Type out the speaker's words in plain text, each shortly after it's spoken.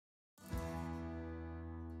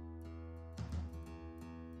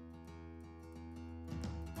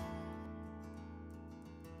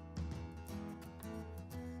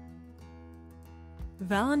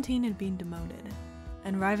Valentine had been demoted,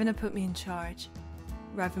 and Riven had put me in charge.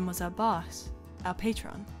 Riven was our boss, our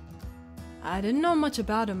patron. I didn't know much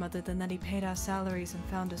about him other than that he paid our salaries and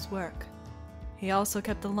found us work. He also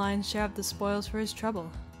kept the lion's share of the spoils for his trouble.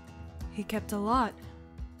 He kept a lot,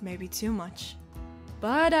 maybe too much.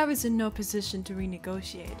 But I was in no position to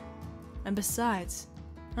renegotiate. And besides,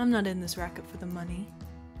 I'm not in this racket for the money.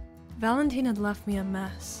 Valentine had left me a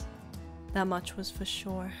mess. That much was for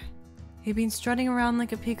sure. He'd been strutting around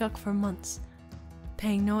like a peacock for months,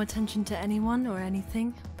 paying no attention to anyone or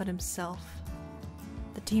anything but himself.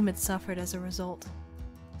 The team had suffered as a result.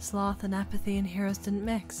 Sloth and apathy and heroes didn't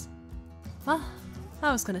mix. Well,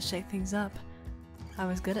 I was gonna shake things up. I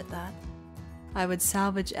was good at that. I would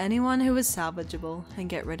salvage anyone who was salvageable and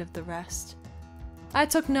get rid of the rest. I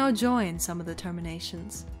took no joy in some of the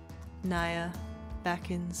terminations. Naya,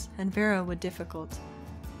 Beckons, and Vero were difficult.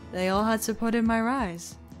 They all had supported my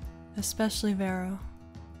rise, especially Vero.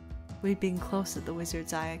 We'd been close at the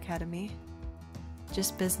Wizard's Eye Academy.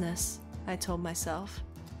 Just business, I told myself.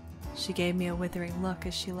 She gave me a withering look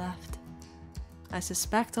as she left. I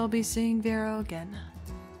suspect I'll be seeing Vero again.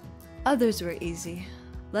 Others were easy.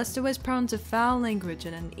 Lester was prone to foul language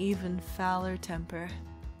and an even fouler temper.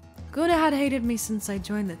 Guna had hated me since I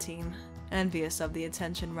joined the team, envious of the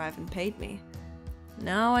attention Riven paid me.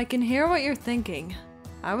 Now I can hear what you're thinking.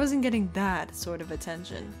 I wasn't getting that sort of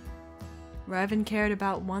attention. Riven cared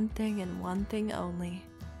about one thing and one thing only: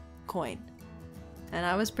 coin. And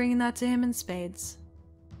I was bringing that to him in spades.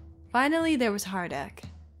 Finally, there was Hardek.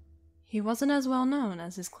 He wasn't as well known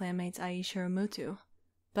as his clanmates Aisha or Mutu,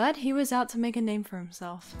 but he was out to make a name for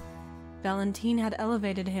himself. Valentine had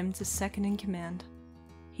elevated him to second in command.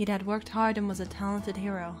 He'd had worked hard and was a talented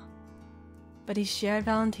hero. But he shared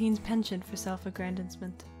Valentine's penchant for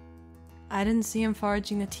self-aggrandizement. I didn't see him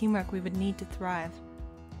forging the teamwork we would need to thrive,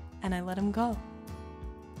 and I let him go.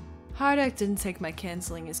 Hardek didn't take my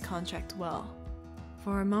canceling his contract well.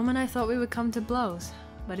 For a moment I thought we would come to blows,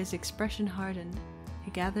 but his expression hardened.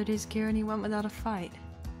 He gathered his gear and he went without a fight.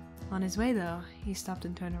 On his way though, he stopped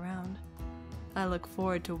and turned around. "I look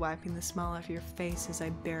forward to wiping the smile off your face as I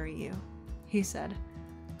bury you," he said.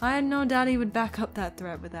 I had no doubt he would back up that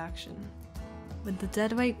threat with action. With the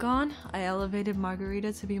deadweight gone, I elevated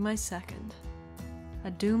Margarita to be my second. A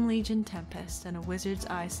Doom Legion Tempest and a Wizard's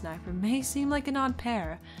Eye Sniper may seem like an odd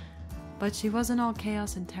pair, but she wasn't all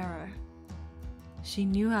chaos and terror. She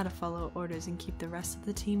knew how to follow orders and keep the rest of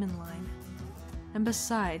the team in line. And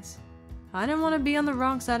besides, I didn't want to be on the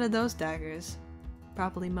wrong side of those daggers.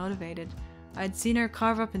 Properly motivated, I'd seen her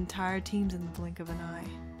carve up entire teams in the blink of an eye.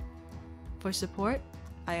 For support,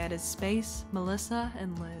 I added Space, Melissa,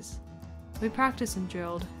 and Liz. We practiced and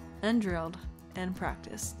drilled, and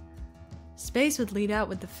practiced. Space would lead out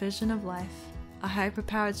with the fission of life, a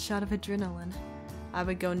hyper-powered shot of adrenaline. I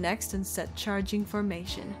would go next and set charging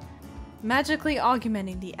formation, magically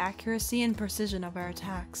augmenting the accuracy and precision of our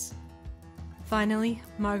attacks. Finally,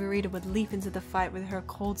 Margarita would leap into the fight with her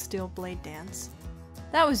cold steel blade dance.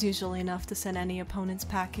 That was usually enough to send any opponents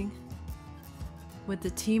packing. With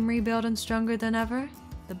the team rebuilt and stronger than ever,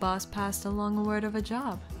 the boss passed along a word of a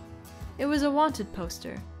job. It was a wanted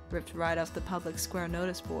poster, ripped right off the public square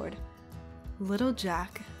notice board. Little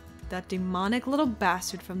Jack, that demonic little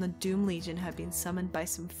bastard from the Doom Legion, had been summoned by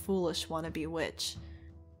some foolish wannabe witch.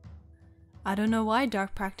 I don't know why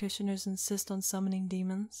dark practitioners insist on summoning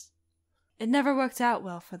demons. It never worked out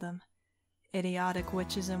well for them. Idiotic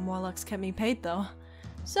witches and warlocks kept me paid though,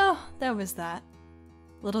 so there was that.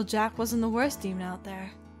 Little Jack wasn't the worst demon out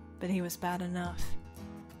there, but he was bad enough.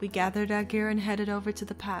 We gathered our gear and headed over to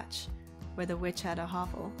the patch, where the witch had a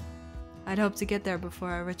hovel. I'd hoped to get there before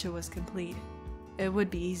our ritual was complete. It would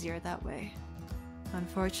be easier that way.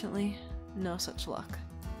 Unfortunately, no such luck.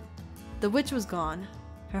 The witch was gone,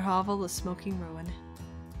 her hovel a smoking ruin.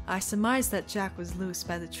 I surmised that Jack was loose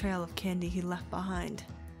by the trail of candy he left behind.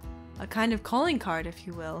 A kind of calling card, if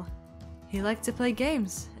you will. He liked to play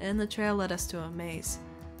games, and the trail led us to a maze.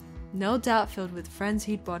 No doubt filled with friends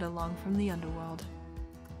he'd brought along from the underworld.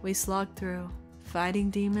 We slogged through, fighting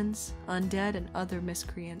demons, undead, and other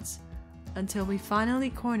miscreants, until we finally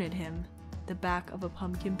cornered him, the back of a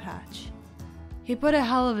pumpkin patch. He put a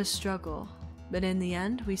hell of a struggle, but in the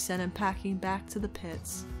end we sent him packing back to the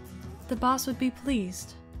pits. The boss would be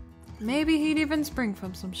pleased. Maybe he'd even spring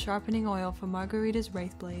from some sharpening oil for Margarita's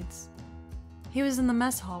wraith blades. He was in the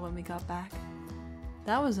mess hall when we got back.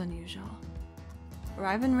 That was unusual.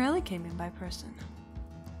 Riven rarely came in by person.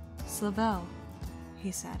 "Slivelle," he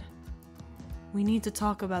said. "We need to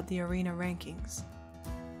talk about the arena rankings."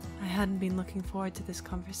 I hadn't been looking forward to this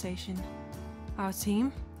conversation. Our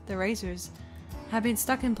team, the Razors, had been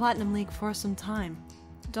stuck in Platinum League for some time,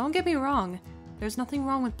 Don't get me wrong, there's nothing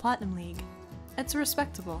wrong with Platinum League. It's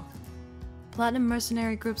respectable. Platinum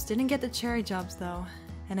mercenary groups didn't get the cherry jobs though,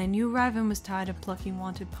 and I knew Riven was tired of plucking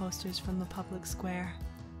wanted posters from the public square.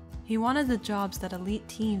 He wanted the jobs that elite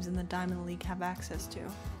teams in the Diamond League have access to.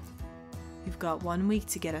 "You've got 1 week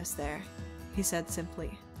to get us there," he said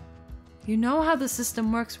simply. "You know how the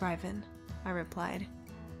system works, Riven," I replied.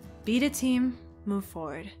 "Beat a team, move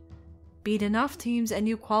forward. Beat enough teams and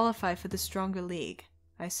you qualify for the stronger league,"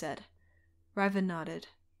 I said. Riven nodded.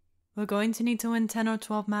 "We're going to need to win 10 or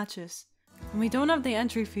 12 matches, and we don't have the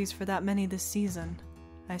entry fees for that many this season,"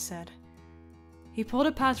 I said. He pulled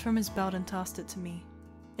a patch from his belt and tossed it to me.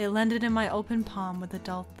 It landed in my open palm with a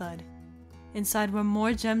dull thud. Inside were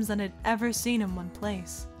more gems than I'd ever seen in one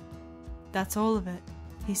place. "That's all of it,"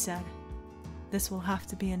 he said. "This will have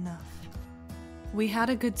to be enough." We had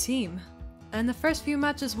a good team, and the first few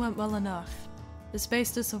matches went well enough. The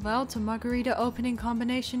space to Slivelle to Margarita opening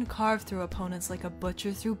combination carved through opponents like a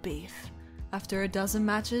butcher through beef. After a dozen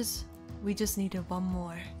matches, we just needed one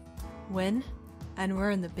more. Win, and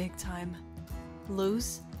we're in the big time.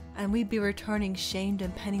 Lose, and we'd be returning shamed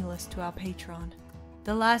and penniless to our patron.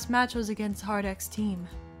 The last match was against Hardek's team.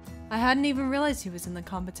 I hadn't even realized he was in the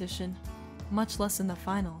competition, much less in the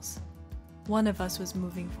finals. One of us was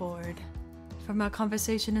moving forward. From our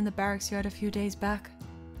conversation in the barracks yard a few days back,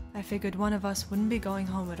 I figured one of us wouldn't be going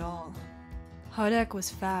home at all. Hardek was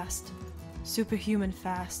fast, superhuman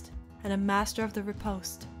fast, and a master of the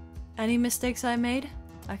riposte. Any mistakes I made,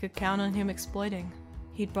 I could count on him exploiting.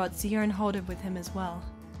 He'd brought Zia and Holder with him as well.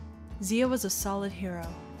 Zia was a solid hero,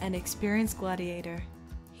 an experienced gladiator.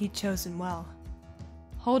 He'd chosen well.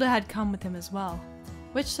 Holder had come with him as well,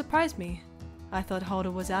 which surprised me. I thought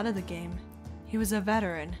Holder was out of the game. He was a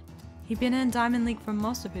veteran. He'd been in Diamond League for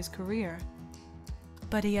most of his career.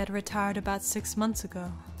 But he had retired about 6 months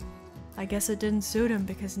ago. I guess it didn't suit him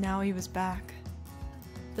because now he was back.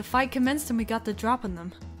 The fight commenced and we got the drop on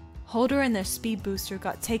them. Holder and their speed booster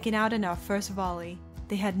got taken out in our first volley.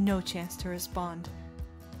 They had no chance to respond.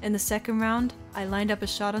 In the second round, I lined up a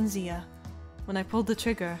shot on Zia. When I pulled the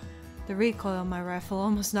trigger, the recoil on my rifle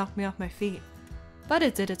almost knocked me off my feet. But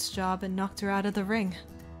it did its job and knocked her out of the ring.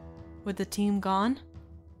 With the team gone,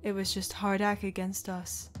 it was just Hardek against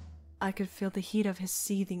us. I could feel the heat of his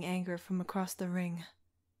seething anger from across the ring.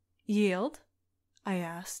 "Yield?" I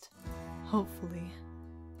asked. "Hopefully."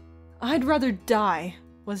 "I'd rather die,"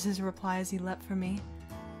 was his reply as he leapt for me.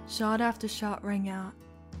 Shot after shot rang out,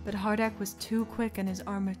 but Hardek was too quick and his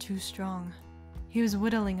armor too strong. He was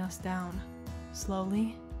whittling us down,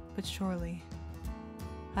 slowly but surely.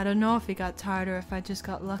 I don't know if he got tired or if I just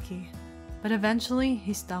got lucky, but eventually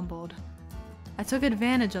he stumbled. I took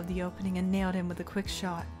advantage of the opening and nailed him with a quick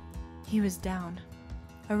shot. He was down.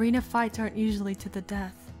 Arena fights aren't usually to the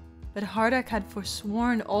death, but Hardek had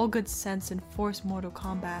forsworn all good sense and forced mortal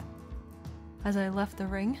combat. As I left the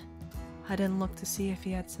ring, I didn't look to see if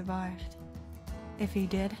he had survived. If he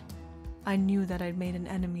did, I knew that I'd made an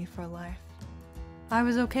enemy for life. I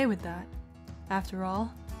was okay with that. After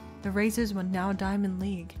all, the Razors were now Diamond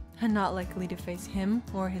League, and not likely to face him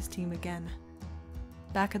or his team again.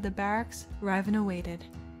 Back at the barracks, Riven awaited.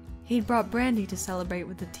 He'd brought brandy to celebrate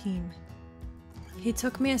with the team. He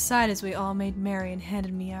took me aside as we all made merry and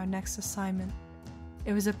handed me our next assignment.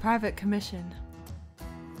 It was a private commission.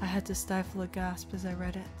 I had to stifle a gasp as I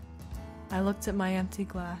read it. I looked at my empty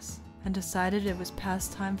glass and decided it was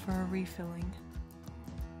past time for a refilling.